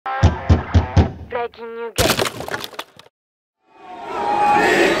Breakin New Gate.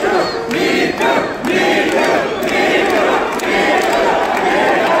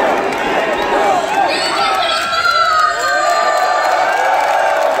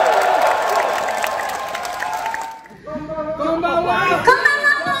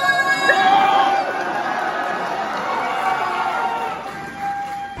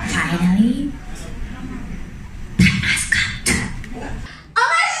 Finally, time has come to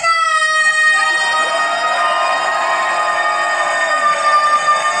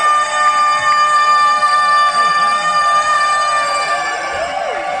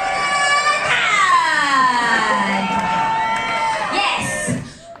Yes!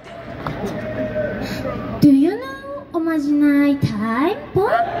 Do you know Omajinai Time,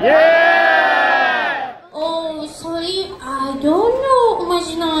 boy? Yeah! Oh, sorry, I don't know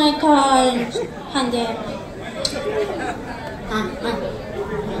Omajinai Time. Hande.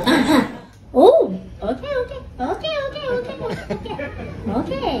 Oh, okay.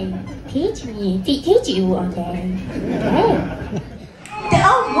 Okay. Teach me, teach you, okay.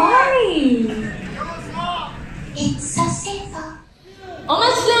 Don't worry. It's so simple.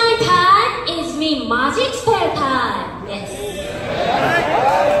 Omajinai Time is me magic spell time. Yes.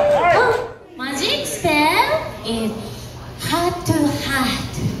 Oh, magic spell is heart to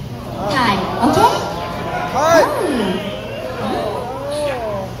heart time. Okay? Heart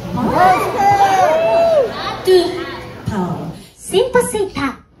to heart. Sympathy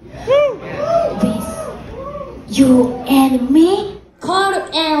time. With you and me. Call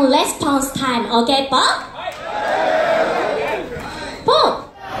and response time. Okay, Bob?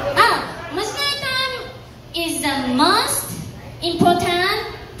 Bob. Omajinai time is the most important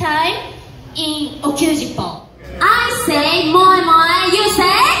time in Okujipo. I say moi, you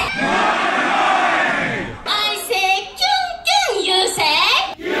say? I say kyun, you say?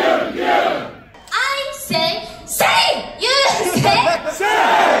 Kyun. I say, you say?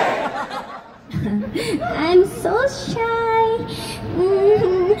 I'm so shy.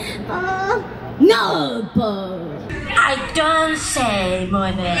 No, Bo. I don't say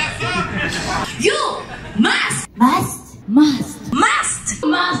moi. You must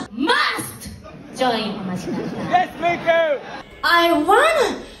join Omajinai Time. Yes, Miku! I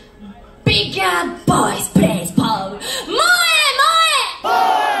want bigger boys, please, Paul. Moe!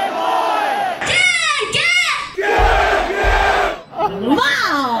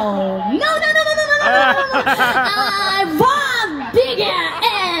 Wow! No. I want bigger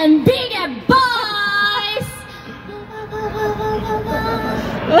and bigger boys.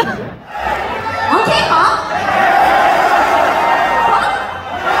 Okay, Paul.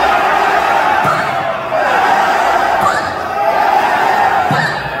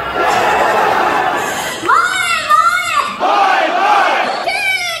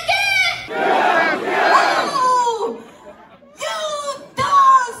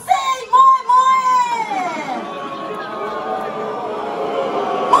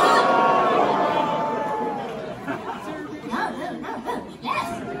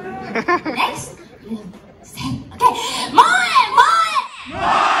 Next, say, okay,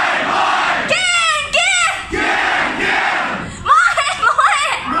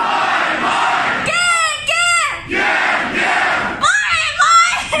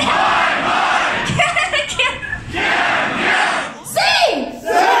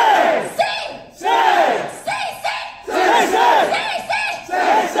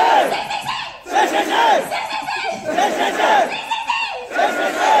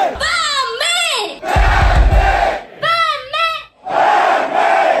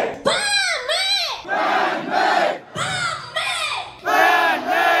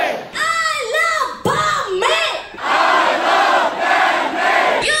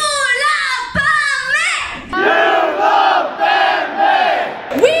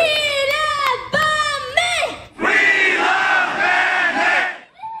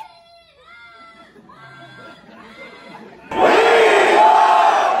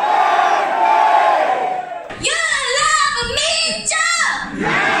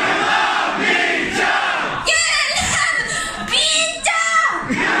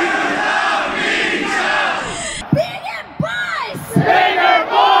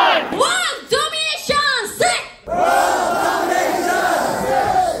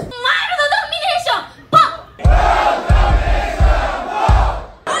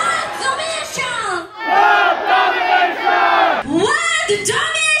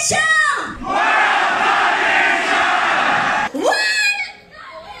 Domination!